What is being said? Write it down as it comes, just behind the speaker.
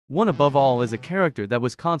One Above All is a character that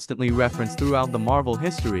was constantly referenced throughout the Marvel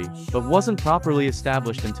history, but wasn't properly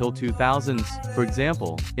established until 2000s. For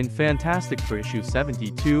example, in Fantastic Four issue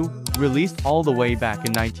 72, released all the way back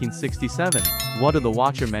in 1967, What the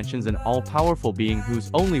Watcher mentions an all-powerful being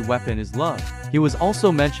whose only weapon is love. He was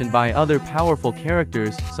also mentioned by other powerful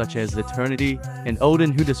characters, such as Eternity and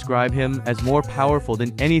Odin, who describe him as more powerful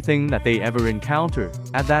than anything that they ever encountered.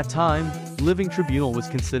 At that time, Living Tribunal was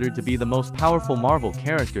considered to be the most powerful Marvel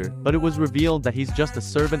character, but it was revealed that he's just a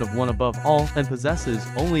servant of One Above All and possesses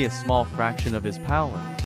only a small fraction of his power.